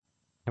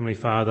Heavenly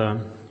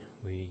Father,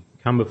 we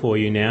come before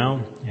you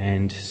now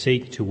and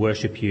seek to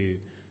worship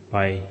you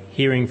by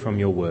hearing from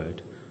your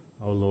word.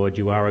 Oh Lord,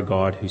 you are a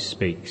God who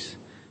speaks.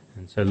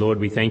 And so Lord,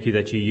 we thank you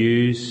that you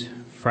use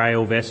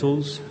frail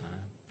vessels,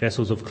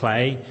 vessels of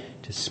clay,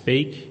 to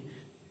speak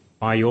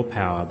by your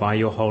power, by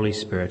your Holy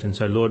Spirit. And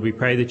so Lord, we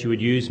pray that you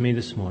would use me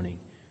this morning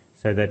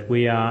so that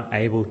we are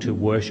able to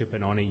worship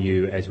and honour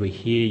you as we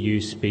hear you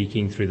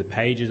speaking through the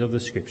pages of the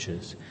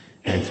Scriptures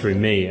and through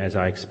me as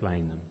I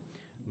explain them.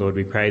 Lord,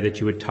 we pray that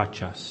you would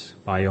touch us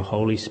by your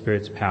Holy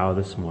Spirit's power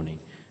this morning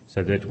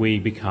so that we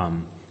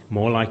become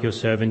more like your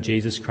servant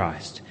Jesus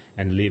Christ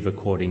and live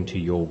according to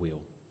your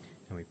will.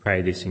 And we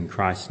pray this in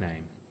Christ's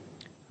name.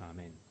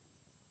 Amen.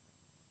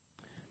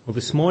 Well,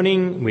 this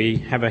morning we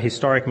have a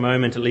historic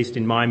moment, at least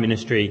in my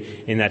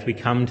ministry, in that we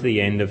come to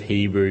the end of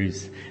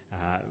Hebrews.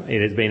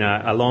 It has been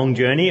a long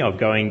journey of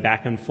going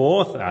back and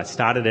forth. I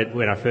started it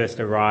when I first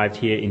arrived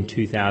here in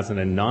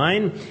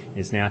 2009.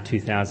 It's now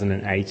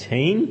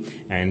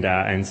 2018.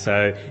 And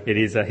so it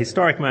is a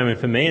historic moment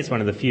for me. It's one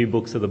of the few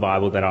books of the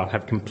Bible that I'll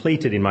have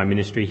completed in my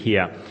ministry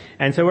here.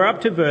 And so we're up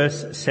to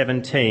verse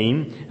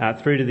 17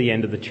 through to the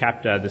end of the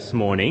chapter this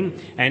morning.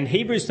 And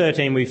Hebrews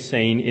 13 we've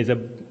seen is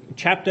a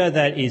chapter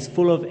that is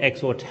full of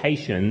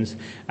exhortations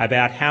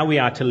about how we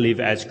are to live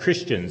as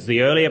Christians.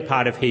 The earlier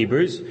part of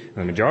Hebrews,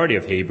 the majority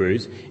of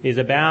Hebrews, is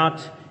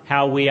about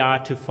how we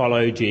are to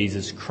follow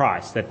Jesus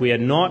Christ, that we are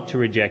not to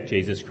reject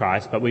Jesus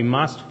Christ, but we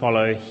must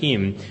follow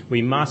him.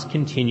 We must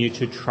continue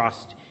to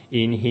trust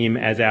in him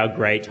as our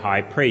great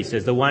high priest,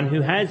 as the one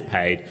who has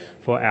paid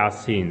for our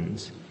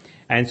sins.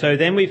 And so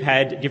then we've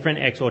had different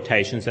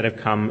exhortations that have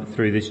come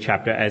through this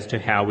chapter as to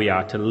how we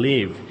are to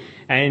live.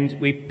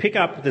 And we pick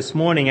up this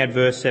morning at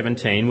verse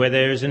 17 where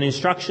there is an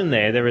instruction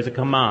there is a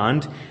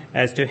command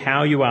as to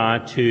how you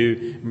are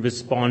to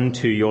respond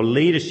to your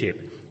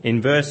leadership.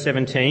 In verse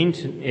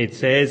 17 it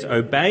says,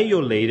 "Obey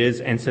your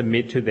leaders and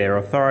submit to their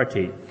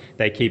authority.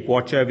 They keep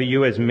watch over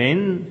you as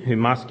men who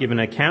must give an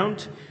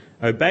account.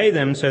 Obey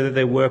them so that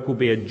their work will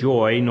be a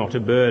joy, not a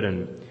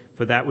burden,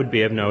 for that would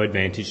be of no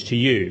advantage to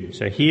you."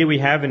 So here we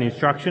have an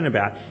instruction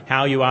about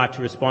how you are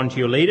to respond to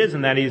your leaders,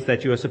 and that is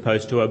that you are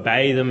supposed to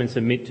obey them and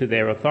submit to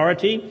their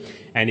authority.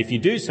 And if you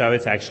do so,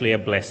 it's actually a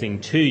blessing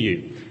to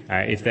you.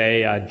 If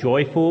they are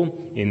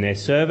joyful in their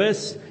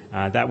service,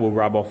 that will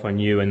rub off on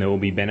you and there will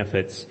be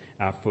benefits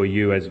for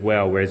you as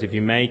well. Whereas if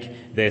you make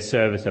their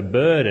service a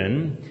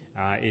burden,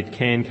 it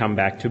can come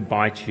back to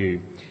bite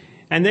you.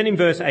 And then in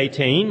verse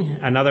 18,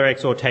 another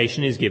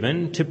exhortation is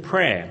given to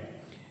prayer.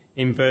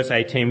 In verse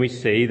 18, we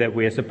see that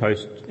we are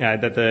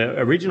that the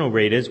original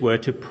readers were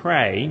to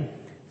pray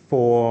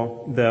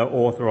for the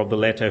author of the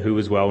letter who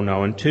was well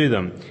known to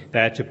them.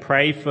 They are to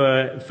pray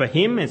for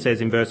him. It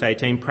says in verse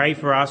 18, "Pray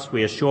for us.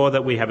 We are sure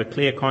that we have a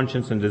clear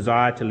conscience and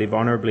desire to live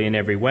honourably in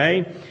every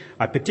way.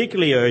 I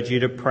particularly urge you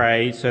to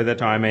pray so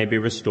that I may be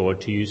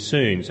restored to you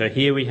soon." So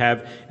here we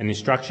have an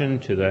instruction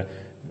to the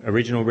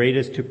original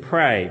readers to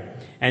pray.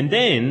 And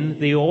then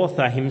the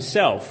author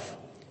himself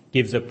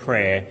gives a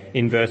prayer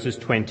in verses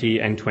 20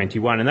 and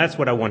 21. And that's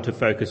what I want to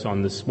focus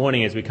on this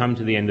morning as we come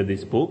to the end of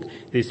this book.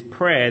 This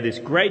prayer, this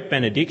great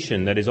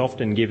benediction that is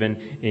often given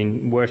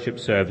in worship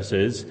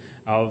services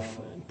of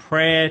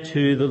prayer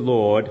to the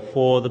Lord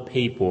for the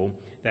people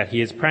that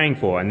he is praying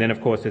for. And then, of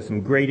course, there's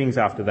some greetings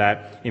after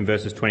that in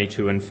verses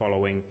 22 and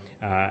following,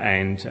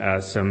 and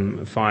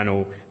some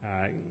final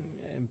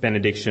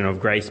benediction of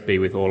grace be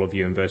with all of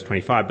you in verse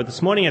 25. But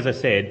this morning, as I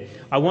said,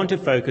 I want to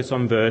focus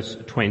on verse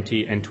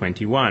 20 and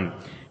 21.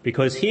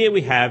 Because here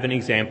we have an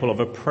example of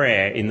a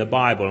prayer in the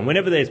Bible. And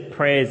whenever there's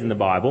prayers in the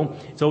Bible,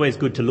 it's always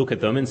good to look at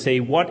them and see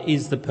what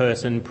is the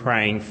person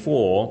praying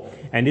for,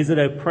 and is it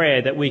a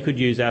prayer that we could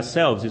use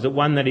ourselves? Is it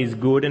one that is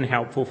good and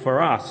helpful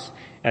for us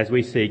as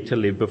we seek to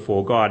live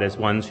before God as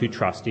ones who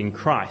trust in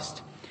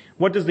Christ?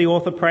 What does the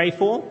author pray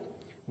for?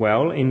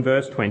 Well, in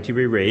verse 20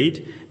 we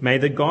read, "May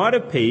the God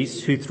of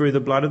peace, who through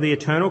the blood of the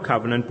eternal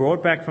covenant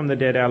brought back from the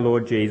dead our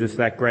Lord Jesus,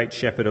 that great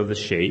shepherd of the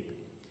sheep,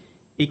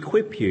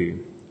 equip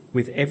you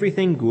with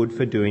everything good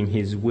for doing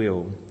his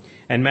will.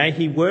 And may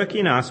he work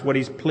in us what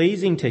is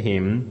pleasing to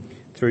him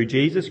through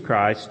Jesus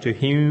Christ, to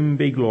him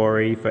be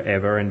glory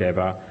forever and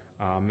ever.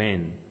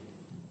 Amen."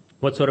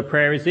 What sort of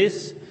prayer is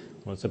this?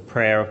 Well, it's a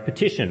prayer of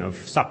petition, of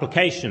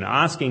supplication,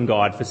 asking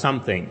God for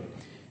something.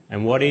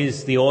 And what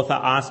is the author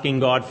asking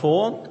God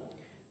for?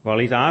 Well,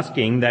 he's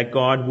asking that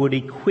God would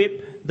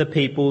equip the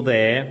people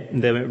there,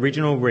 the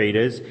original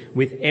readers,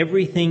 with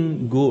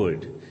everything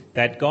good.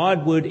 That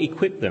God would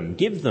equip them,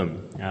 give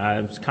them.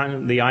 It's kind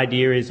of the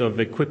idea is of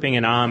equipping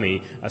an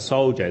army, a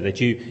soldier, that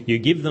you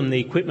give them the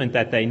equipment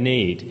that they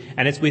need.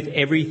 And it's with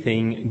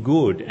everything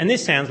good. And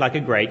this sounds like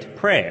a great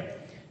prayer.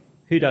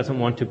 Who doesn't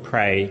want to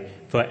pray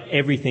for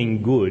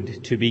everything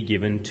good to be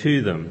given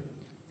to them?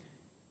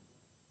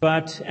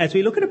 But as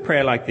we look at a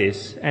prayer like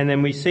this, and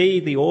then we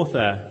see the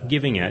author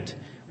giving it,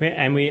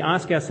 and we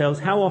ask ourselves,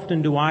 how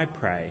often do I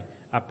pray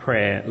a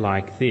prayer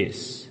like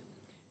this?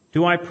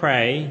 Do I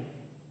pray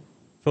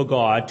for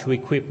God to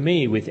equip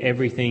me with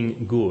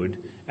everything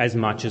good as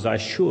much as I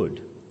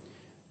should?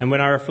 And when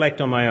I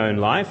reflect on my own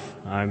life,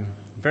 I'm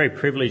very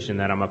privileged in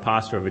that I'm a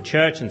pastor of a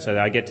church, and so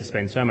that I get to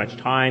spend so much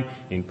time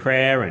in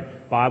prayer and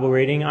Bible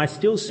reading. I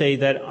still see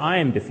that I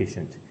am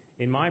deficient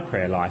in my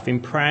prayer life, in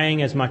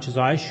praying as much as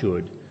I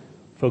should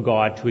for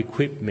God to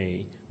equip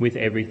me with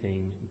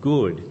everything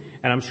good.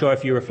 And I'm sure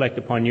if you reflect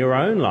upon your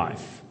own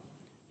life,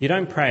 you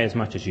don't pray as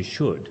much as you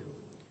should.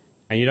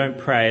 And you don't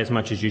pray as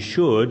much as you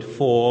should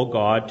for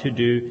God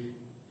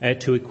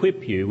to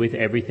equip you with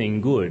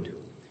everything good.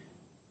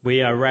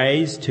 We are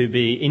raised to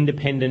be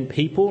independent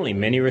people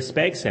in many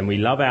respects, and we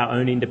love our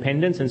own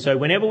independence. And so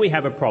whenever we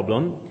have a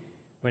problem,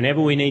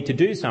 whenever we need to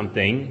do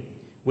something,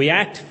 we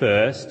act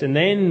first and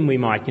then we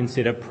might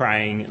consider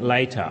praying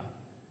later.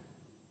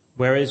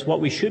 Whereas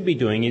what we should be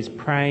doing is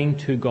praying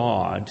to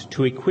God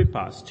to equip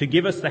us, to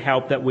give us the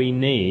help that we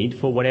need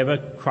for whatever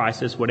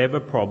crisis,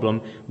 whatever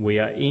problem we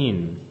are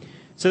in.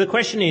 So the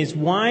question is,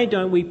 why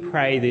don't we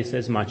pray this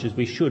as much as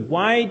we should?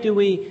 Why do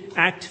we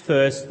act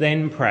first,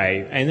 then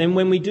pray? And then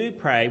when we do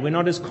pray, we're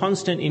not as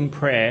constant in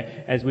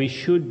prayer as we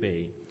should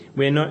be.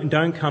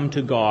 Don't come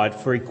to God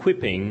for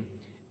equipping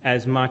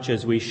as much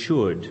as we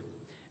should.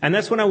 And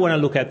that's what I want to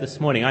look at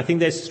this morning. I think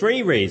there's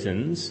 3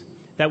 reasons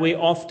that we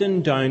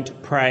often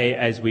don't pray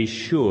as we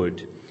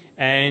should.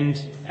 And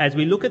as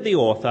we look at the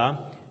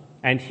author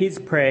and his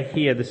prayer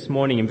here this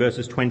morning in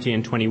verses 20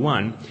 and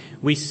 21,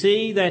 we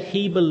see that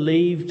he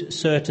believed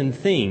certain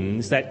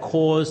things that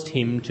caused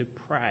him to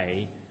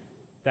pray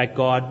that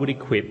God would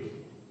equip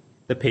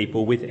the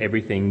people with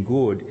everything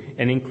good,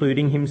 and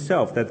including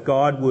himself, that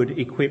God would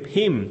equip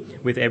him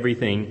with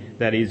everything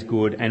that is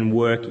good and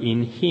work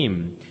in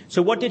him.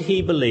 So what did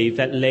he believe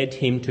that led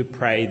him to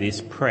pray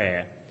this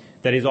prayer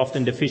that is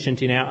often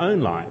deficient in our own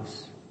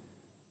lives,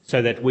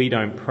 so that we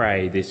don't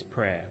pray this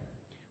prayer?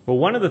 Well,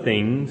 one of the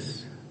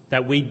things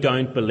that we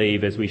don't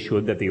believe as we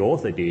should, that the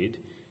author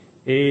did,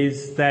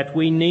 is that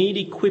we need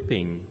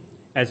equipping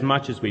as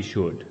much as we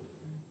should.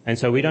 And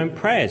so we don't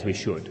pray as we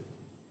should.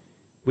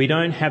 We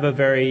don't have a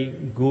very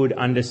good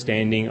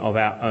understanding of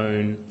our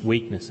own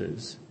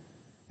weaknesses.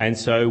 And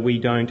so we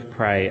don't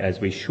pray as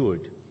we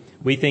should.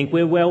 We think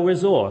we're well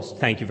resourced.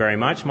 Thank you very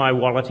much. My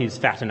wallet is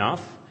fat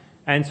enough.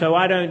 And so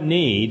I don't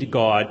need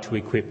God to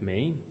equip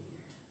me.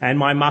 And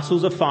my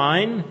muscles are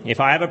fine. If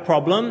I have a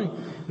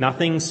problem,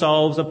 nothing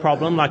solves a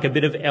problem like a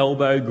bit of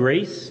elbow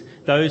grease.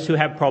 Those who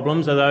have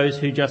problems are those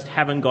who just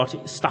haven't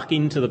got stuck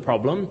into the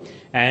problem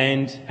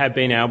and have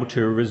been able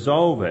to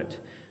resolve it.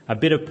 A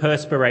bit of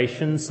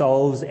perspiration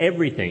solves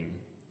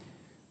everything.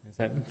 There's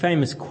that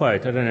famous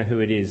quote, I don't know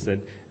who it is,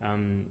 that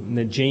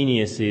the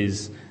genius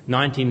is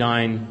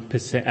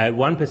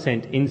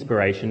 1%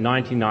 inspiration,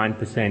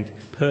 99%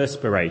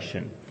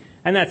 perspiration.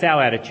 And that's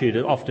our attitude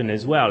often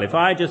as well. If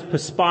I just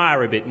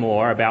perspire a bit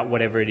more about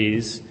whatever it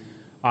is,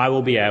 I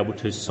will be able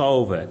to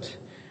solve it.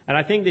 And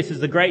I think this is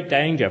the great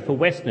danger for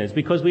Westerners,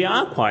 because we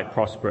are quite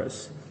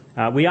prosperous.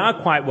 We are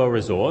quite well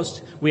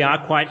resourced. We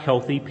are quite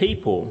healthy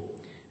people.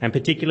 And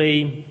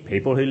particularly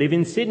people who live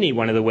in Sydney,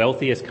 one of the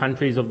wealthiest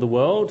countries of the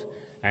world.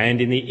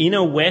 And in the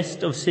inner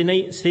west of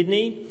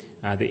Sydney,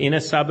 the inner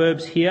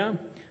suburbs here,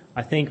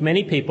 I think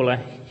many people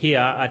here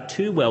are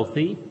too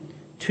wealthy,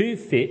 too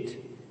fit,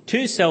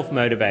 too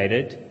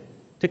self-motivated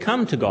to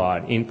come to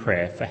God in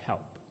prayer for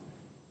help.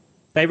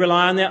 They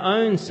rely on their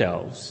own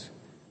selves.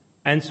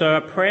 And so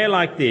a prayer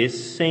like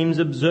this seems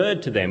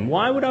absurd to them.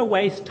 Why would I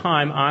waste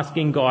time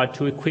asking God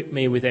to equip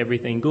me with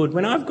everything good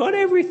when I've got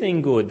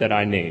everything good that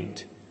I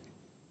need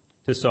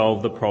to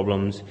solve the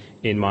problems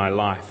in my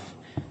life?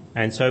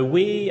 And so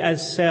we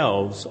as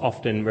selves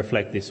often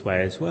reflect this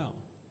way as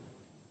well.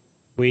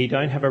 We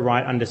don't have a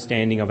right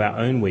understanding of our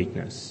own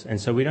weakness,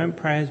 and so we don't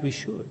pray as we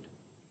should.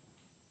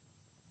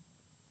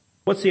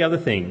 What's the other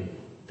thing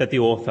that the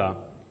author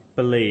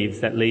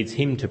believes that leads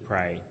him to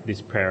pray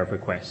this prayer of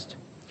request?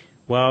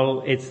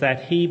 Well, it's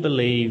that he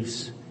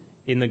believes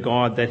in the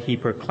God that he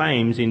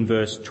proclaims in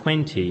verse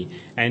 20,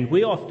 and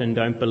we often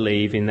don't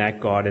believe in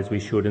that God as we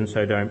should, and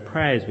so don't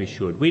pray as we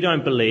should. We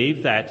don't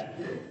believe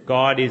that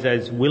God is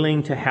as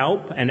willing to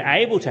help and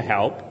able to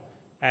help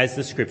as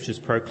the scriptures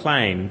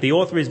proclaim. The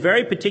author is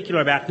very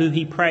particular about who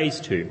he prays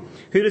to.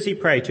 Who does he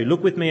pray to?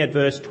 Look with me at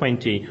verse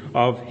 20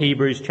 of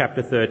Hebrews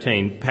chapter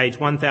 13, page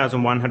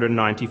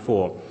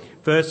 1194.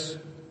 Verse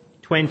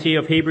 20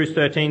 of Hebrews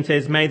 13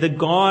 says, "May the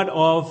God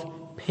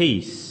of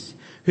peace,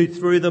 who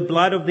through the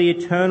blood of the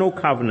eternal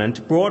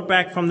covenant brought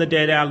back from the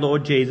dead our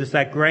Lord Jesus,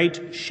 that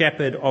great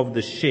shepherd of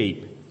the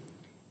sheep,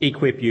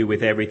 equip you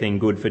with everything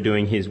good for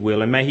doing his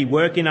will. And may he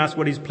work in us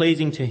what is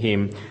pleasing to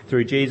him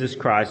through Jesus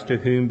Christ, to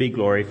whom be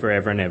glory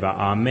forever and ever.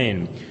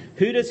 Amen."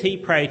 Who does he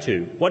pray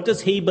to? What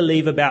does he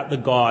believe about the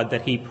God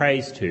that he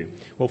prays to?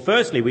 Well,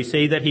 firstly, we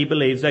see that he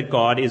believes that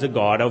God is a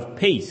God of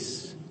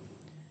peace.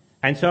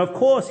 And so, of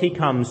course, he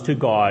comes to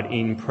God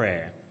in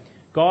prayer.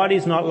 God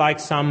is not like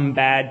some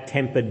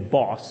bad-tempered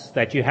boss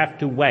that you have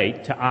to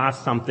wait to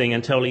ask something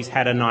until he's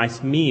had a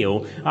nice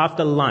meal.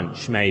 After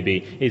lunch,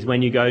 maybe, is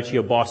when you go to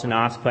your boss and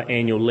ask for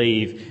annual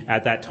leave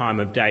at that time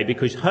of day,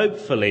 because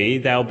hopefully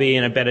they'll be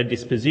in a better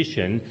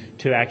disposition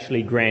to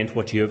actually grant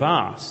what you have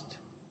asked.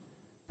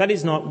 That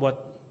is not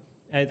what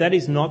That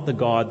is not the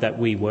God that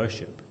we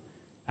worship.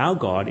 Our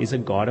God is a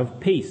God of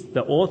peace.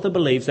 The author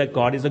believes that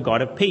God is a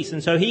God of peace.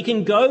 And so he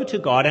can go to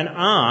God and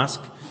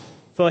ask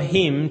for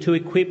him to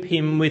equip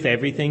him with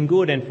everything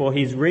good, and for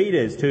his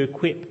readers to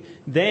equip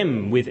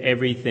them with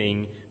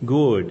everything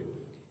good.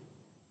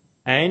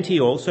 And he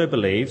also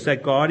believes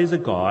that God is a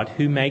God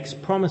who makes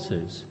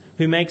promises,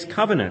 who makes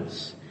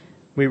covenants.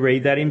 We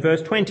read that in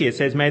verse 20. It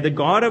says, "May the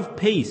God of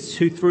peace,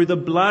 who through the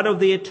blood of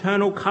the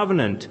eternal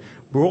covenant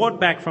brought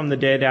back from the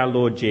dead our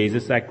Lord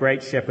Jesus, that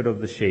great shepherd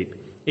of the sheep,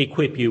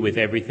 equip you with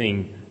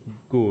everything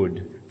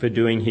good for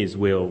doing his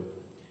will."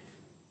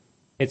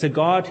 It's a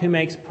God who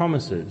makes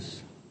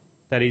promises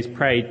that is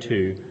prayed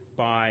to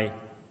by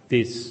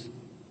this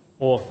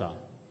author.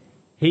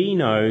 He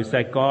knows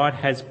that God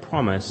has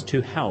promised to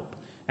help.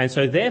 And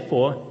so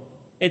therefore,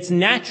 it's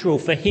natural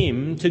for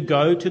him to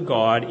go to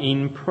God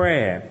in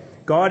prayer.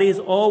 God is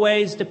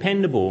always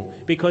dependable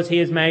because he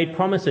has made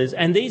promises,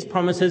 and these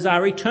promises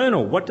are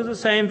eternal. What does it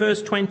say in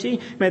verse 20?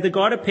 "May the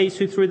God of peace,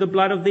 who through the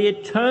blood of the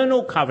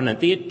eternal covenant,"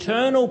 the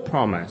eternal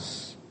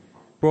promise,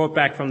 "brought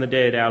back from the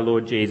dead our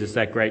Lord Jesus,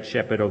 that great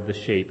shepherd of the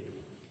sheep."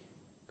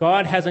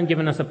 God hasn't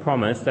given us a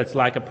promise that's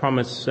like a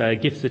promise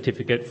gift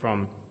certificate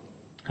from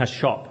a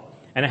shop,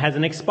 and it has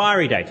an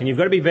expiry date, and you've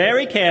got to be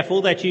very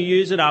careful that you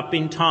use it up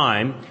in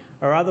time,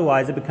 or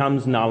otherwise it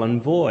becomes null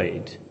and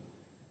void.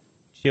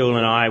 Jill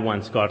and I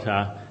once got,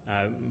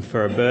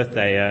 for a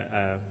birthday,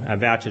 a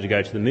voucher to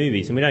go to the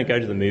movies, and we don't go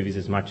to the movies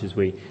as much as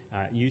we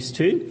used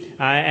to,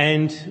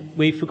 and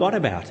we forgot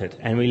about it,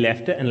 and we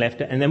left it,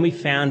 and then we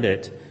found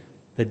it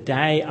the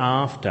day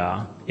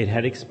after it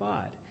had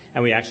expired.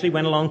 And we actually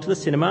went along to the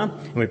cinema,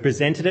 and we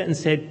presented it and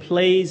said,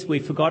 "Please, we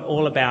forgot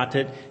all about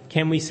it.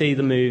 Can we see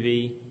the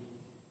movie?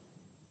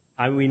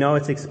 We know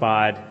it's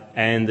expired."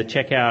 And the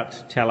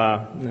checkout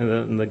teller,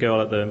 the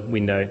girl at the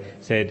window,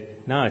 said,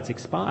 "No, it's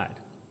expired,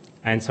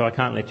 and so I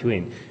can't let you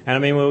in." And I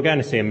mean, we were going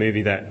to see a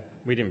movie that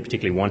we didn't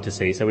particularly want to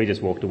see, so we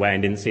just walked away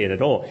and didn't see it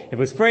at all. If it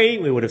was free,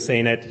 we would have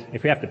seen it.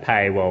 If we have to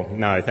pay, well,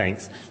 no,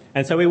 thanks.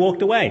 And so we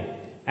walked away.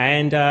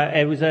 And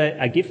it was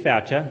a gift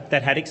voucher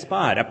that had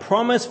expired, a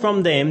promise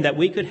from them that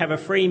we could have a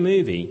free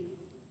movie,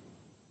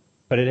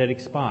 but it had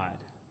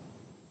expired.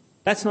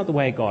 That's not the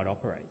way God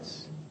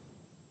operates.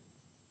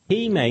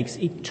 He makes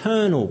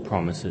eternal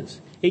promises,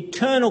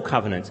 eternal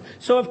covenants.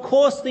 So of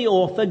course the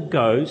author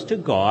goes to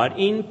God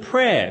in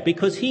prayer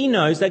because he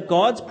knows that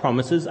God's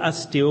promises are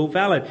still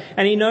valid,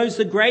 and he knows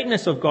the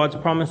greatness of God's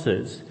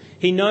promises.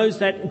 He knows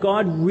that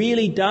God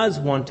really does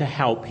want to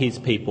help his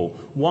people.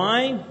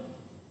 Why?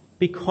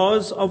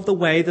 Because of the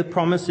way the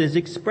promise is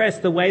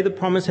expressed, the way the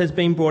promise has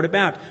been brought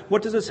about.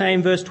 What does it say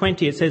in verse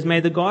 20? It says, "May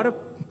the God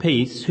of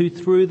peace, who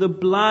through the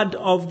blood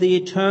of the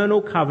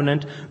eternal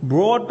covenant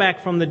brought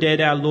back from the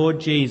dead our Lord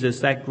Jesus,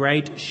 that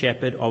great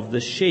shepherd of the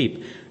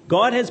sheep."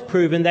 God has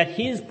proven that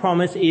his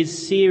promise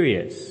is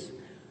serious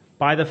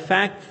by the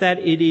fact that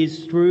it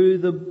is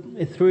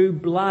through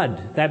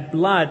blood. That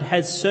blood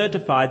has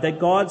certified that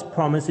God's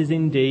promise is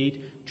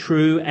indeed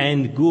true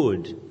and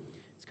good.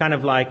 It's kind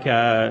of like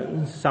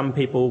some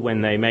people,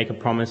 when they make a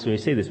promise, and we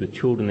see this with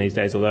children these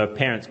days, although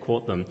parents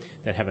caught them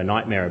that have a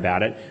nightmare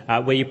about it,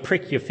 where you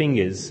prick your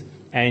fingers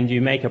and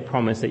you make a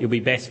promise that you'll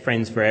be best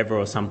friends forever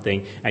or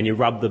something, and you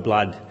rub the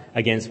blood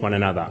against one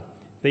another.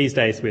 These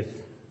days,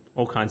 with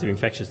all kinds of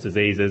infectious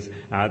diseases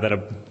that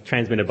are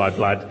transmitted by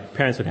blood,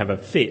 parents would have a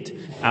fit.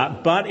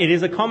 But it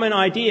is a common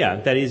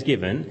idea that is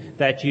given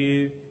that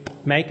you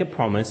make a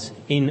promise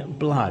in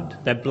blood,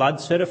 that blood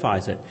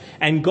certifies it.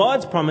 And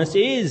God's promise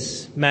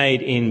is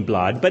made in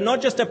blood, but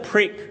not just a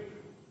prick,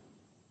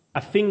 a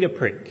finger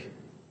prick.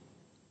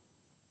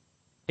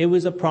 It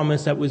was a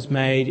promise that was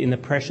made in the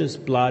precious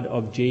blood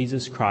of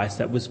Jesus Christ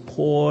that was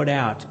poured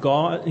out.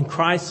 God, in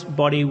Christ's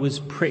body was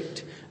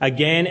pricked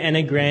again and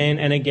again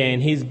and again.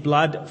 His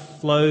blood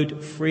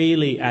flowed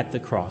freely at the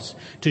cross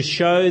to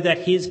show that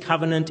his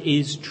covenant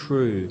is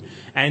true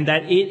and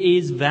that it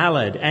is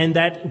valid and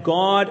that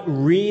God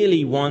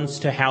really wants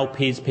to help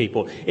his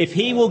people. If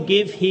he will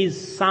give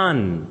his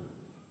son,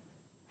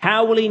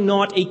 how will he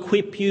not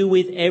equip you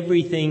with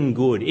everything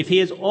good? If he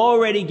has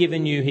already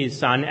given you his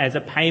son as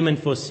a payment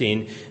for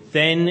sin,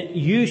 then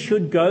you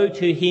should go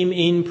to him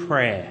in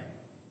prayer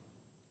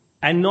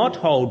and not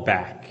hold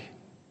back.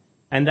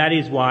 And that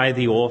is why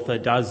the author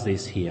does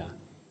this here.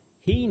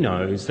 He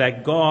knows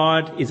that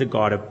God is a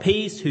God of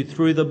peace who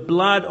through the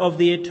blood of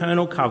the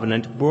eternal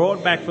covenant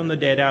brought back from the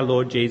dead our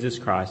Lord Jesus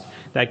Christ,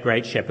 that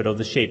great shepherd of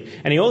the sheep.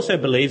 And he also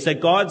believes that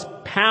God's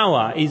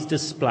power is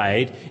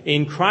displayed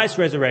in Christ's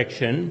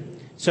resurrection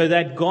so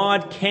that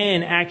God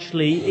can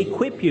actually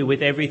equip you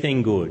with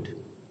everything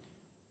good.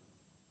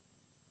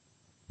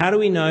 How do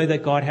we know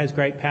that God has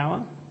great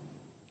power?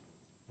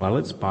 Well,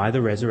 it's by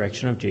the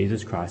resurrection of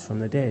Jesus Christ from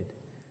the dead.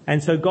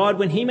 And so God,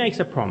 when he makes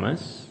a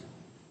promise,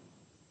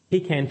 he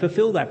can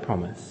fulfill that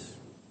promise.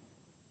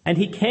 And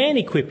he can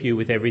equip you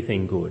with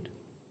everything good.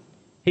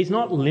 He's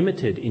not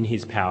limited in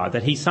his power,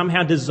 that he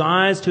somehow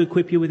desires to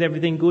equip you with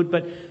everything good,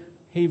 but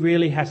he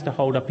really has to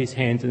hold up his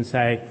hands and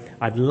say,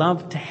 I'd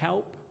love to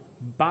help,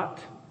 but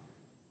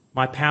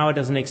my power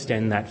doesn't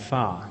extend that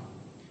far.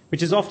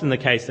 which is often the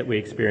case that we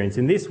experience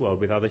in this world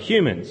with other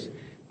humans.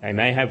 They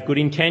may have good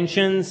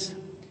intentions,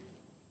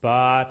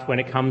 but when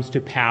it comes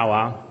to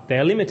power,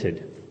 they're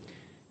limited.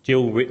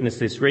 Jill witnessed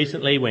this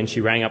recently when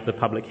she rang up the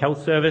public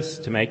health service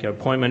to make an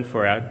appointment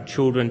for our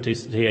children to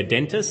see a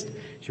dentist.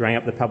 She rang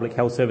up the public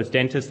health service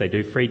dentist. They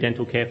do free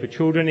dental care for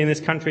children in this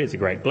country. It's a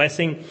great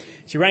blessing.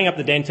 She rang up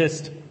the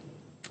dentist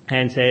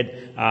and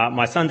said,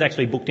 my son's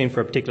actually booked in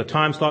for a particular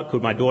time slot.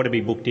 Could my daughter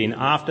be booked in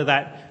after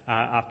that,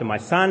 after my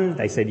son?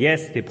 They said,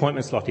 yes, the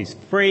appointment slot is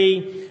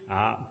free,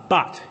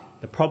 but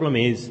the problem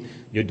is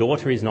your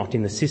daughter is not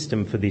in the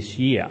system for this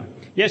year.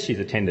 Yes, she's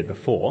attended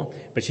before,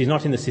 but she's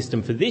not in the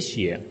system for this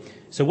year.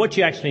 So what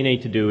you actually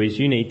need to do is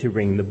you need to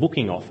ring the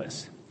booking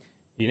office.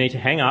 You need to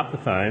hang up the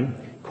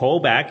phone, call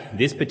back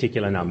this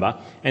particular number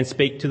and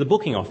speak to the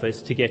booking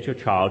office to get your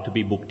child to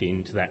be booked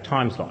into that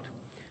time slot.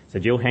 So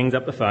Jill hangs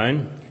up the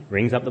phone,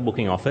 rings up the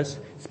booking office,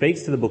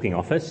 speaks to the booking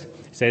office,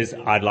 says,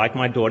 I'd like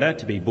my daughter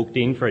to be booked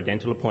in for a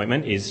dental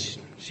appointment. Is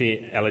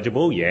she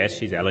eligible? Yes,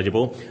 she's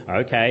eligible.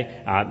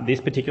 Okay,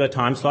 this particular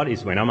time slot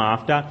is when I'm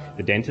after.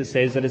 The dentist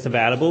says that it's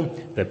available.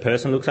 The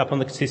person looks up on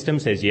the system,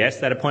 says,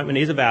 yes, that appointment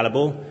is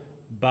available,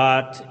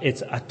 but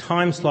it's a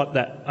time slot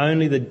that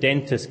only the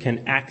dentist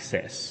can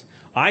access.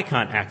 I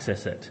can't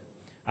access it.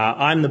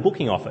 I'm the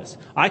booking office.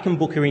 I can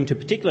book her into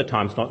particular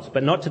time slots,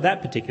 but not to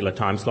that particular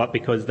time slot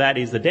because that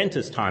is the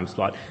dentist's time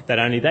slot that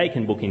only they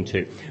can book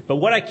into. But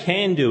what I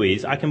can do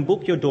is I can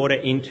book your daughter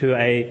into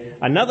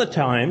another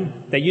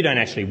time that you don't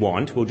actually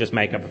want. We'll just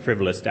make up a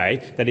frivolous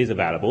day that is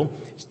available.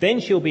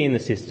 Then she'll be in the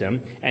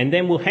system, and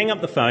then we'll hang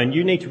up the phone.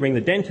 You need to ring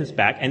the dentist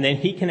back, and then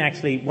he can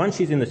actually, once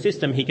she's in the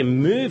system, he can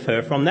move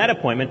her from that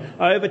appointment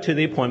over to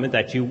the appointment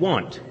that you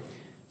want.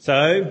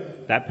 So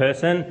that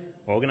person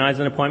organises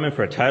an appointment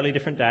for a totally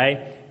different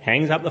day,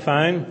 hangs up the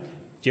phone,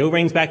 Jill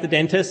rings back the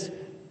dentist,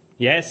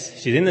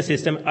 yes, she's in the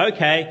system,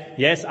 okay,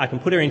 yes, I can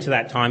put her into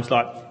that time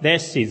slot,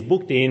 yes, she's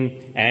booked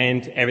in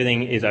and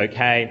everything is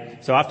okay.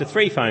 So after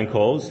 3 phone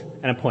calls,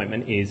 an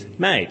appointment is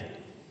made.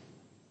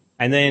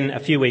 And then a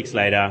few weeks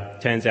later,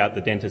 turns out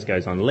the dentist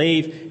goes on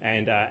leave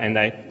and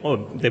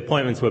the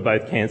appointments were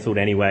both cancelled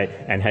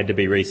anyway and had to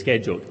be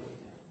rescheduled.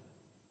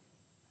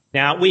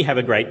 Now, we have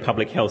a great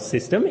public health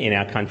system in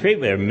our country.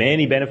 There are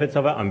many benefits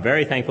of it. I'm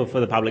very thankful for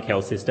the public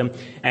health system.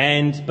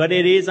 But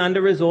it is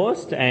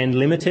under-resourced and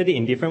limited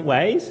in different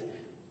ways.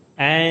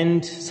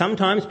 And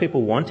sometimes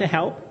people want to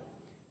help,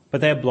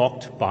 but they're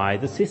blocked by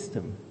the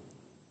system.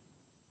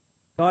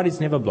 God is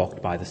never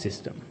blocked by the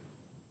system.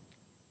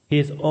 He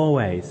is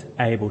always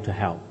able to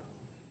help.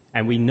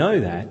 And we know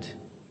that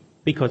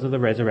because of the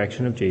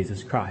resurrection of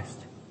Jesus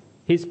Christ.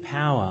 His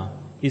power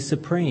is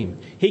supreme.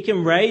 He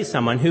can raise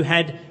someone who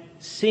had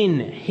sin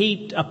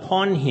heaped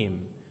upon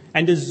him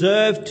and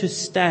deserved to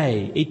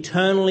stay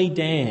eternally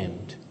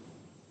damned.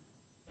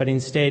 But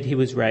instead he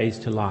was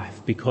raised to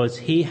life because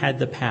he had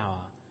the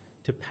power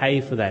to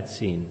pay for that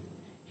sin.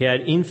 He had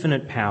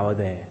infinite power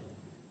there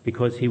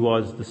because he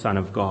was the Son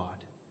of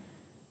God.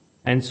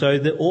 And so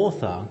the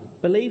author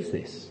believes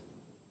this.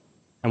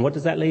 And what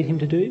does that lead him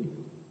to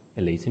do?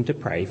 It leads him to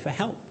pray for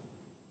help.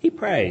 He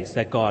prays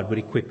that God would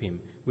equip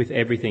him with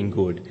everything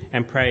good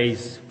and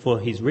prays for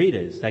his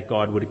readers that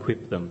God would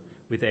equip them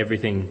with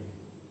everything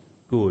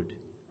good.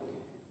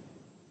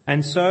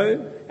 And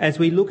so, as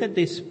we look at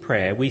this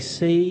prayer, we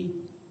see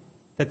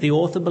that the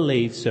author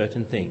believes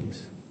certain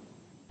things,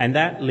 and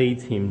that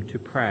leads him to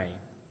pray.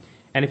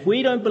 And if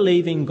we don't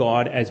believe in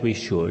God as we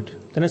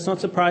should, then it's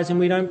not surprising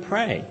we don't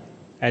pray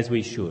as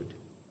we should.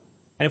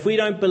 And if we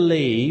don't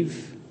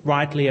believe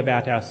rightly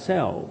about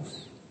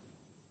ourselves,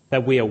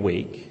 that we are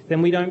weak,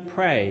 then we don't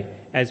pray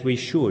as we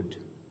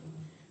should.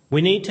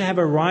 We need to have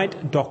a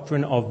right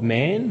doctrine of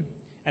man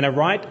and a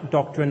right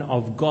doctrine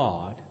of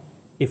God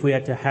if we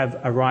are to have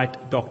a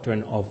right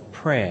doctrine of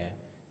prayer,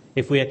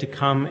 if we are to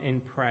come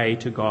and pray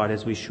to God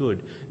as we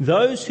should.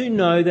 Those who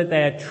know that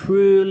they are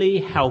truly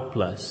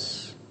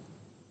helpless,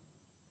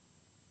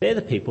 they're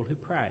the people who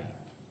pray.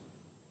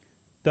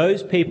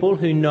 Those people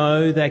who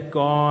know that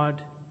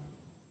God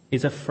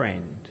is a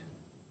friend,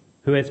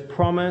 who has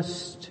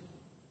promised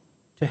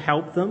to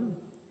help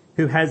them,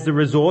 who has the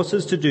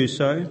resources to do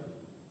so,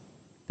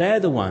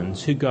 they're the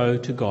ones who go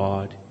to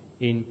God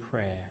in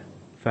prayer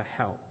for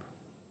help.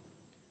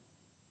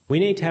 We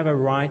need to have a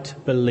right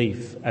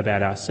belief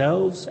about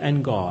ourselves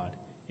and God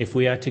if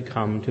we are to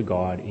come to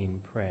God in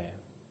prayer.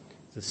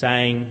 It's a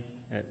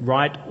saying,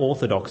 right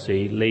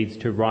orthodoxy leads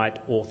to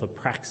right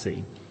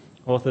orthopraxy.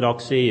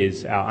 Orthodoxy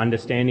is our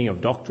understanding of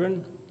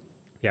doctrine.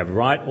 If you have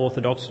right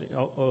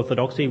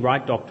orthodoxy,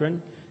 right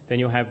doctrine, then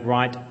you'll have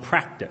right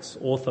practice,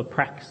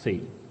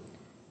 orthopraxy.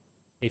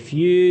 If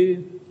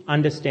you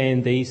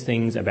understand these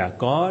things about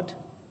God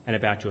and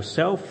about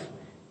yourself,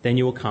 then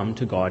you will come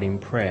to God in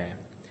prayer.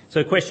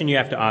 So the question you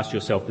have to ask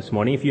yourself this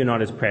morning, if you're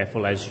not as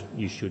prayerful as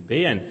you should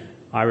be, and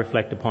I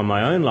reflect upon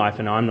my own life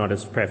and I'm not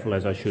as prayerful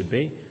as I should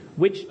be,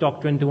 which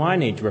doctrine do I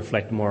need to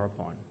reflect more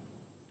upon?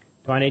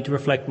 Do I need to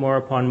reflect more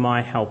upon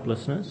my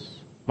helplessness,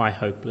 my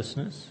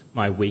hopelessness,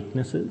 my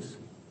weaknesses,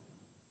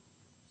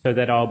 so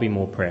that I'll be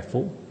more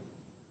prayerful?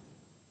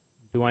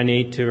 Do I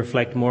need to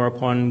reflect more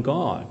upon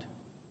God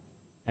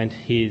and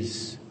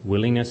his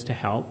willingness to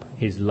help,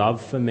 his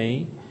love for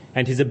me,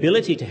 and his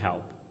ability to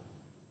help?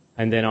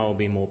 And then I will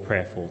be more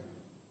prayerful.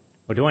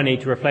 Or do I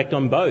need to reflect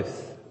on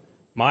both,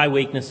 my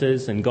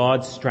weaknesses and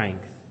God's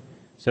strength,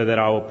 so that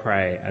I will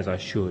pray as I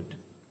should?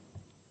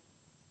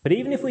 But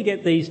even if we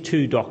get these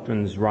two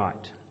doctrines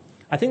right,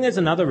 I think there's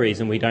another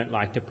reason we don't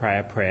like to pray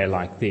a prayer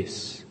like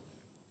this.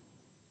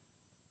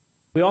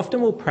 We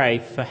often will pray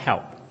for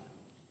help.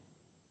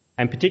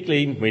 And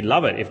particularly, we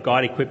love it if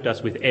God equipped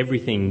us with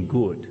everything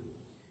good.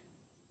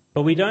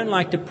 But we don't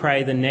like to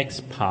pray the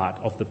next part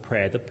of the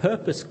prayer, the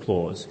purpose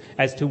clause,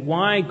 as to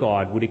why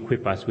God would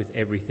equip us with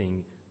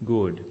everything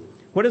good.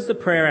 What does the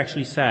prayer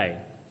actually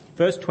say?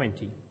 Verse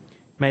 20,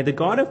 "May the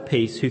God of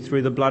peace, who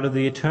through the blood of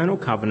the eternal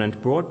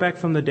covenant brought back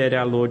from the dead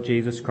our Lord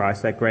Jesus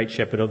Christ, that great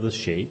shepherd of the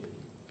sheep,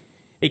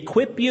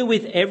 equip you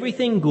with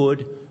everything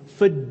good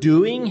for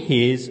doing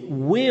his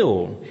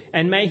will.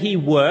 And may he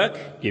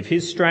give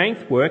his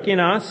strength, work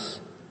in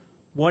us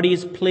what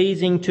is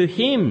pleasing to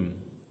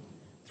him,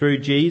 through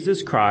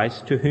Jesus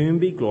Christ, to whom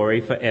be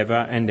glory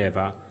forever and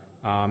ever.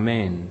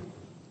 Amen."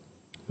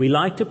 We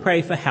like to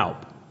pray for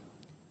help.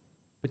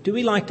 But do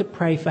we like to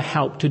pray for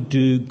help to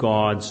do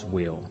God's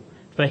will,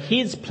 for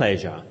his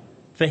pleasure,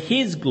 for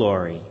his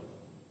glory?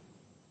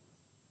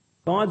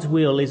 God's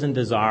will isn't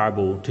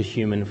desirable to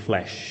human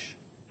flesh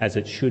as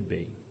it should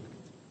be.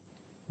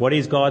 What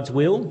is God's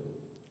will?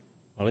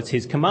 Well, it's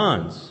his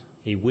commands.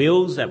 He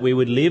wills that we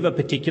would live a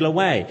particular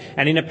way.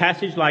 And in a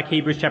passage like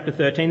Hebrews chapter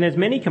 13, there's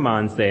many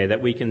commands there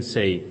that we can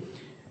see.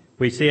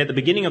 We see at the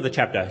beginning of the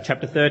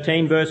chapter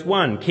 13, verse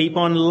 1, keep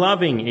on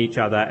loving each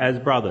other as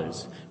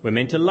brothers. We're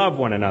meant to love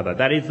one another.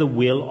 That is the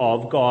will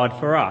of God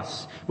for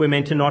us. We're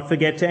meant to not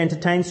forget to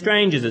entertain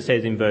strangers, it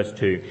says in verse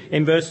 2.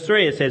 In verse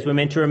 3, it says we're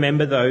meant to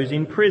remember those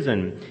in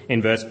prison.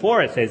 In verse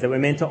 4, it says that we're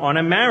meant to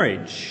honour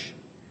marriage.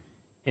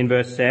 In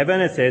verse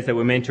 7, it says that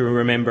we're meant to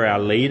remember our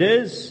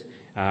leaders.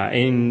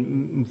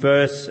 In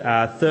verse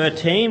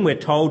 13, we're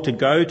told to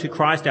go to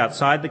Christ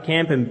outside the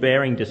camp and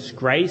bearing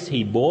disgrace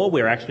he bore.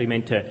 We're actually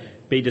meant to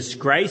be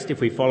disgraced if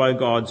we follow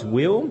God's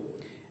will.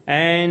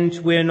 And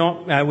we're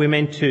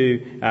meant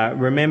to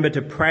remember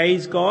to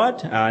praise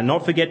God,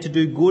 not forget to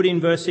do good in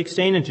verse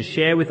 16 and to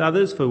share with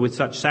others, for with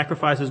such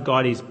sacrifices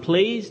God is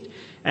pleased.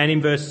 And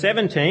in verse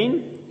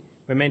 17,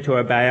 we're meant to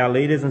obey our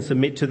leaders and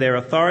submit to their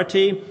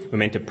authority. We're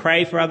meant to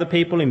pray for other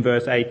people in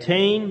verse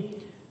 18.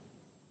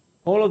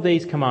 All of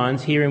these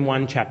commands here in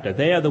one chapter,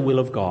 they are the will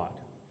of God.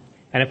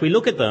 And if we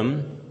look at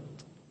them,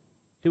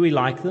 do we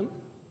like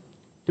them?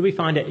 Do we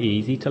find it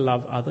easy to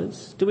love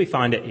others? Do we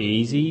find it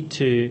easy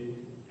to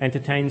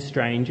entertain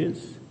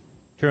strangers?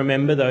 To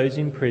remember those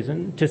in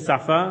prison? To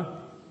suffer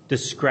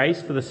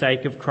disgrace for the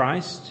sake of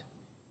Christ?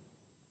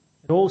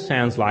 It all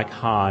sounds like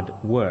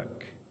hard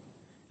work.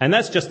 And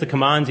that's just the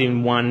commands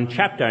in one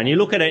chapter. And you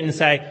look at it and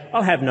say,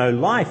 I'll have no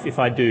life if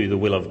I do the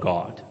will of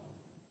God.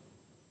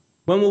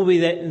 When will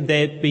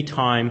there be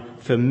time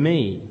for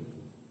me?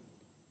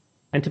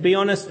 And to be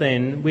honest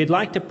then, we'd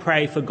like to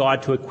pray for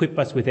God to equip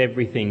us with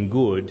everything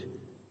good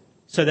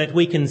so that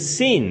we can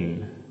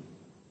sin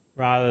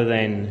rather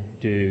than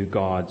do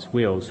God's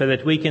will, so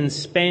that we can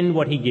spend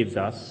what he gives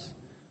us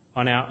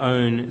on our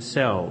own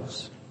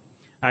selves.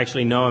 I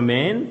actually know a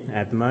man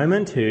at the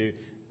moment who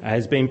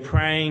has been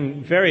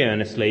praying very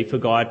earnestly for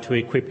God to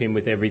equip him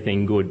with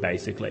everything good,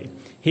 basically.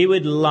 He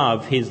would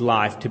love his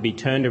life to be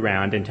turned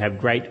around and to have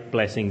great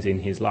blessings in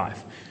his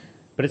life.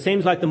 But it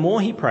seems like the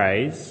more he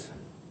prays,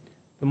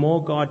 the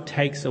more God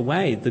takes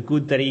away the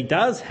good that he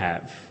does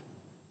have.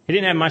 He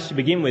didn't have much to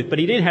begin with, but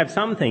he did have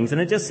some things, and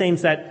it just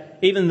seems that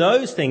even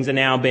those things are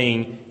now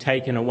being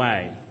taken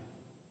away.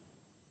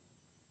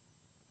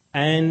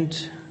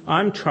 And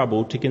I'm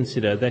troubled to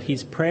consider that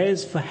his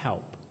prayers for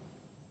help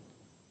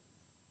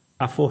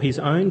are for his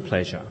own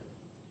pleasure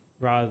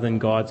rather than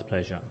God's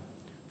pleasure,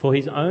 for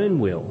his own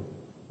will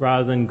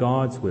rather than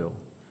God's will,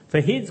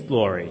 for his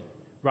glory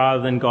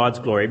rather than God's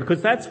glory,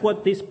 because that's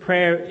what this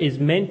prayer is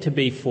meant to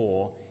be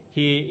for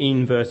here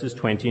in verses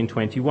 20 and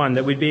 21,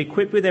 that we'd be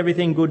equipped with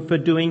everything good for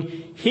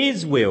doing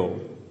his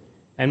will,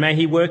 and may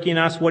he work in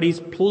us what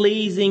is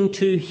pleasing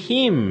to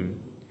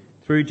him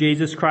through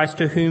Jesus Christ,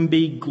 to whom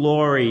be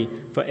glory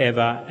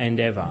forever and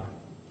ever.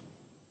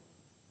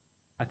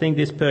 I think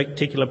this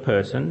particular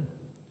person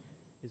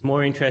is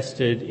more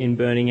interested in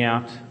burning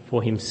out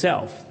for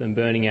himself than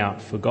burning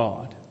out for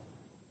God.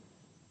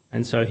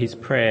 And so his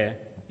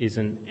prayer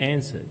isn't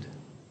answered,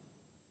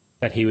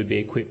 that he would be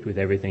equipped with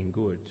everything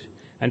good.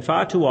 And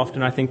far too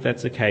often I think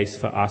that's the case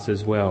for us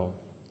as well.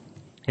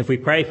 If we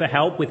pray for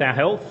help with our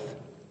health,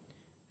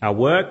 our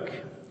work,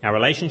 our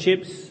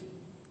relationships,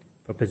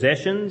 for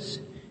possessions,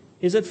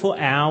 is it for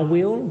our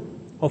will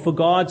or for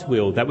God's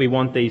will that we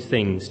want these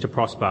things to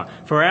prosper?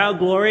 For our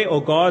glory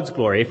or God's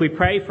glory? If we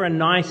pray for a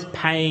nice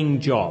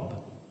paying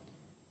job,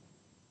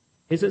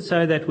 is it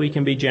so that we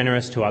can be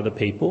generous to other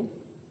people,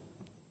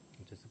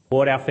 to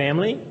support our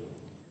family?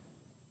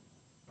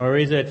 Or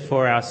is it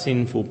for our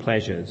sinful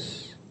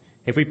pleasures?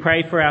 If we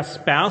pray for our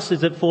spouse,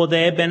 is it for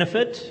their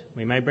benefit?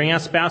 We may bring our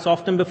spouse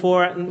often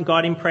before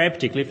God in prayer,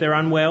 particularly if they're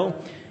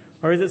unwell.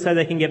 Or is it so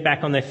they can get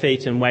back on their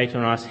feet and wait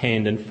on us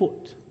hand and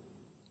foot?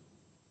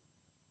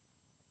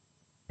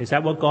 Is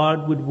that what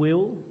God would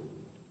will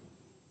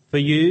for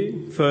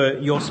you, for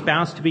your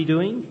spouse to be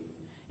doing?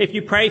 If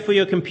you pray for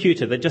your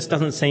computer that just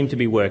doesn't seem to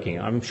be working,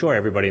 I'm sure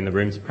everybody in the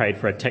room's prayed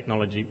for a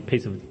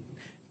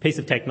piece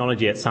of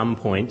technology at some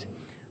point.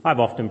 I've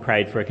often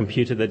prayed for a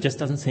computer that just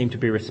doesn't seem to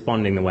be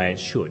responding the way it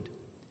should.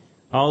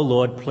 Oh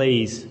Lord,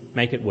 please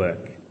make it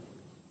work.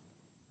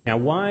 Now,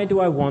 why do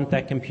I want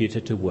that computer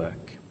to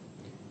work?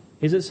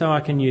 Is it so I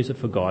can use it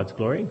for God's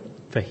glory,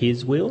 for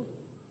His will?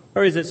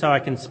 Or is it so I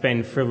can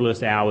spend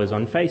frivolous hours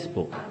on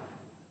Facebook,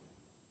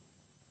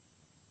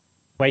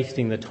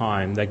 wasting the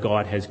time that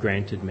God has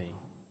granted me?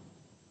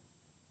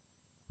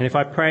 And if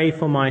I pray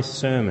for my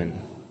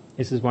sermon,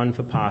 this is one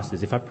for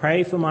pastors, if I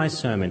pray for my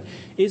sermon,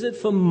 is it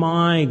for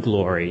my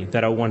glory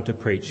that I want to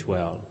preach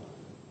well?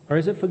 Or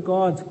is it for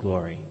God's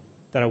glory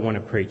that I want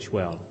to preach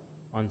well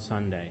on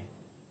Sunday?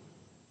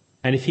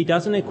 And if He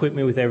doesn't equip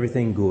me with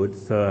everything good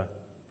for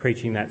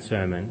preaching that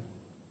sermon,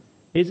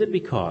 is it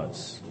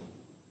because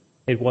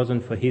it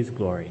wasn't for His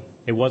glory,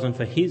 it wasn't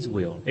for His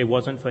will, it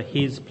wasn't for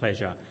His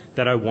pleasure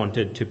that I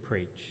wanted to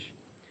preach?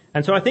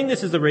 And so I think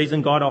this is the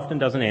reason God often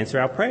doesn't answer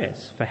our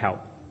prayers for help.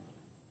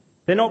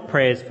 They're not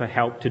prayers for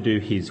help to do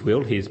His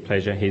will, His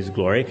pleasure, His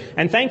glory.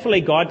 And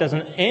thankfully, God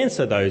doesn't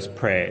answer those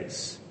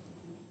prayers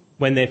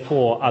when they're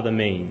for other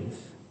means,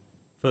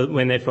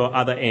 when they're for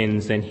other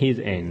ends than His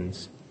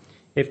ends.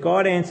 If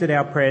God answered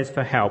our prayers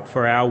for help,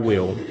 for our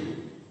will,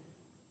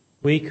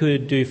 we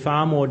could do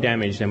far more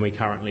damage than we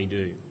currently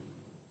do.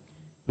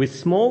 With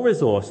small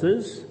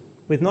resources,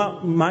 with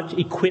not much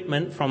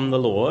equipment from the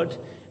Lord,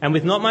 and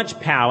with not much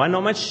power,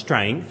 not much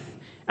strength,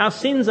 our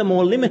sins are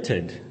more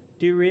limited.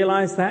 Do you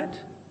realise that?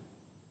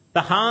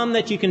 The harm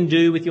that you can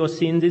do with your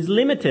sins is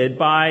limited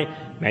by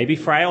maybe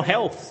frail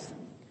health,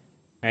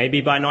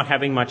 maybe by not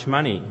having much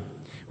money.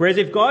 Whereas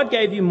if God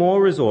gave you more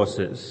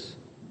resources,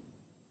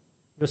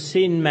 your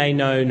sin may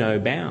know no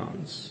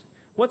bounds.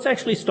 What's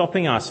actually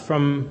stopping us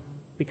from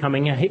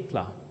becoming a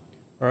Hitler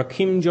or a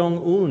Kim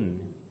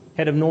Jong-un,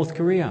 head of North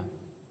Korea?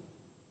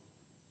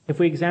 If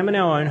we examine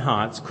our own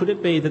hearts, could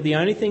it be that the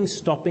only thing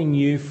stopping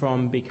you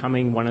from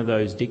becoming one of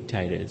those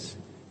dictators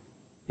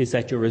is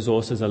that your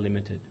resources are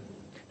limited?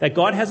 That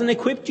God hasn't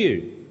equipped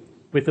you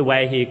with the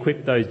way He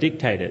equipped those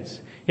dictators.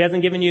 He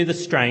hasn't given you the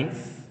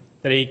strength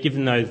that He'd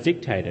given those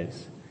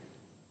dictators.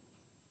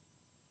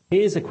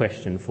 Here's a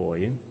question for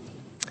you.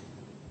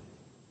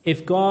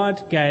 If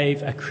God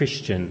gave a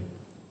Christian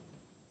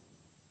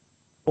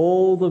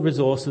all the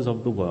resources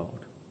of the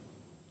world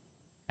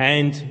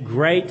and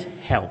great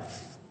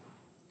health,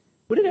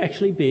 would it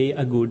actually be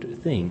a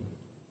good thing?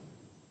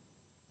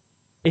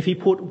 If He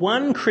put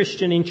one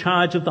Christian in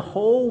charge of the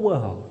whole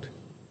world,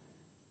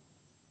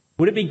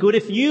 would it be good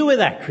if you were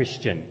that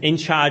Christian in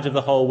charge of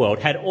the whole world,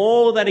 had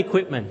all that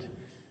equipment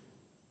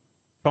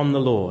from the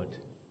Lord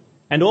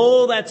and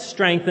all that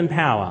strength and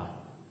power?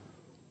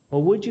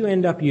 Or would you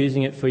end up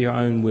using it for your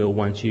own will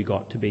once you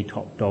got to be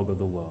top dog of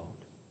the world?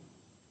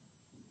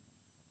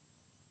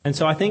 And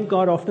so I think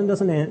God often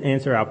doesn't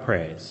answer our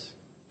prayers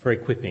for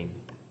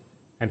equipping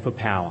and for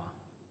power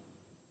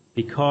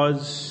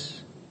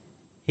because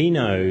He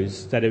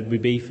knows that it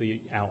would be for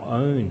our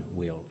own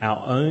will,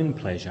 our own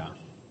pleasure,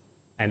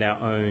 and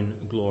our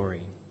own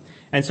glory.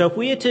 And so if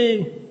we are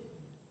to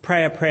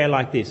pray a prayer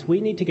like this,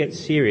 we need to get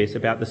serious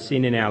about the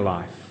sin in our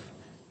life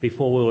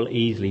before we will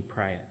easily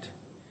pray it.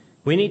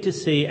 We need to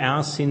see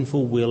our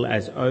sinful will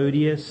as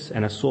odious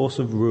and a source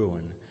of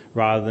ruin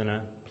rather than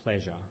a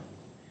pleasure.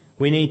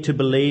 We need to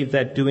believe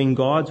that doing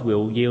God's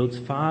will yields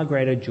far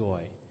greater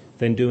joy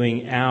than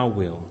doing our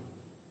will.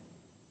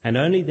 And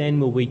only then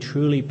will we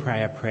truly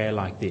pray a prayer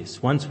like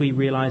this, once we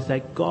realise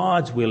that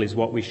God's will is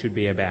what we should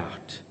be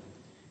about.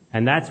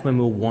 And that's when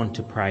we'll want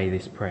to pray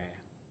this prayer.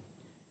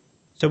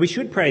 So we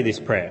should pray this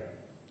prayer.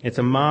 It's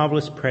a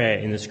marvellous prayer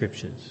in the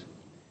Scriptures.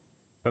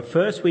 But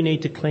first we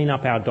need to clean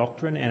up our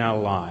doctrine and our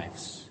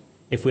lives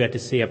if we are to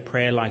see a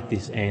prayer like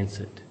this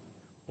answered,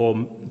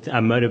 or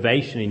a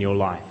motivation in your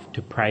life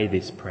to pray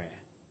this prayer.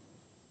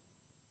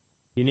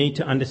 You need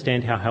to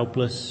understand how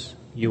helpless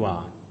you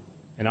are.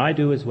 And I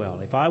do as well.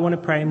 If I want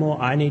to pray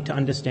more, I need to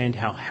understand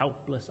how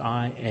helpless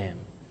I am.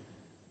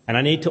 And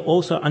I need to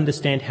also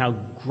understand how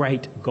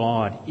great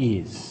God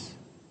is.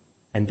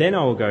 And then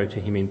I will go to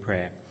Him in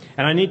prayer.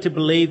 And I need to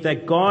believe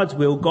that God's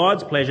will,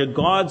 God's pleasure,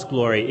 God's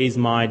glory is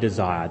my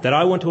desire. That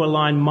I want to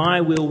align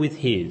my will with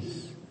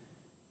His.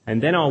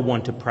 And then I'll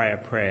want to pray a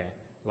prayer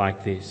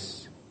like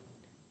this.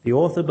 The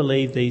author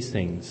believed these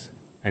things,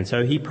 and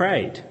so he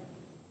prayed.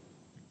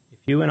 If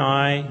you and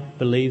I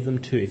believe them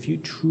too, if you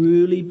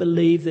truly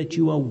believe that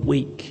you are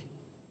weak,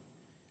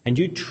 and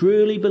you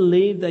truly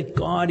believe that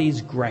God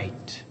is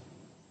great,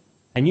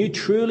 and you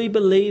truly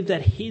believe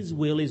that His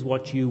will is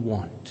what you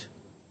want,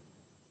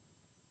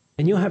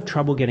 then you'll have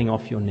trouble getting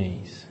off your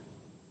knees.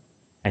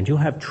 And you'll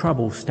have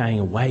trouble staying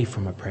away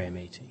from a prayer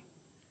meeting.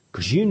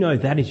 Because you know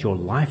that is your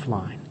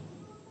lifeline.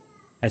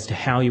 as to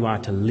how you are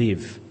to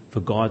live for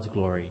God's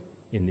glory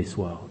in this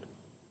world.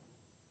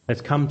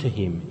 Let's come to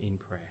him in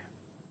prayer.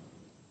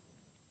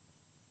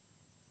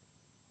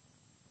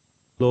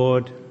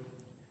 Lord,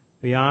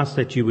 we ask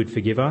that you would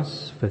forgive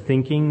us for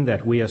thinking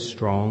that we are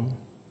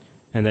strong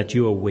and that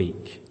you are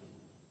weak.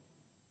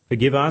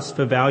 Forgive us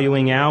for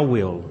valuing our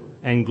will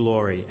and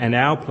glory and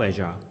our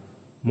pleasure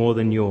more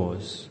than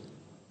yours.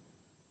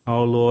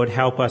 Oh Lord,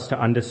 help us to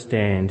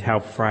understand how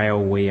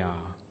frail we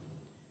are.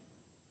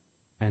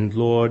 And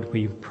Lord,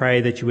 we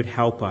pray that you would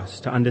help us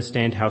to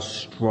understand how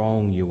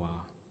strong you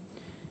are,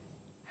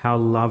 how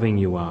loving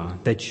you are,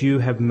 that you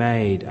have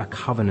made a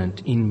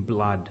covenant in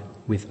blood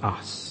with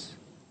us.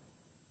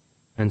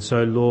 And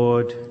so,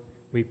 Lord,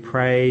 we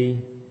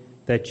pray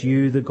that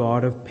you, the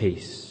God of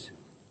peace,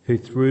 who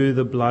through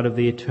the blood of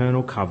the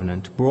eternal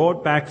covenant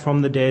brought back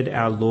from the dead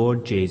our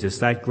Lord Jesus,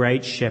 that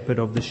great shepherd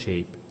of the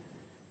sheep,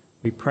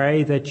 we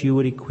pray that you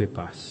would equip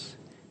us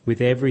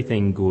with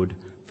everything good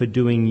for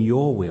doing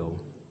your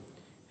will,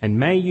 and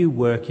may you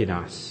work in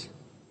us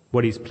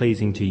what is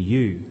pleasing to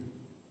you,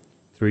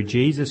 through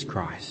Jesus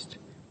Christ,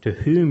 to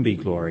whom be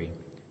glory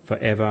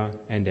forever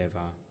and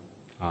ever.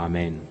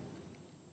 Amen.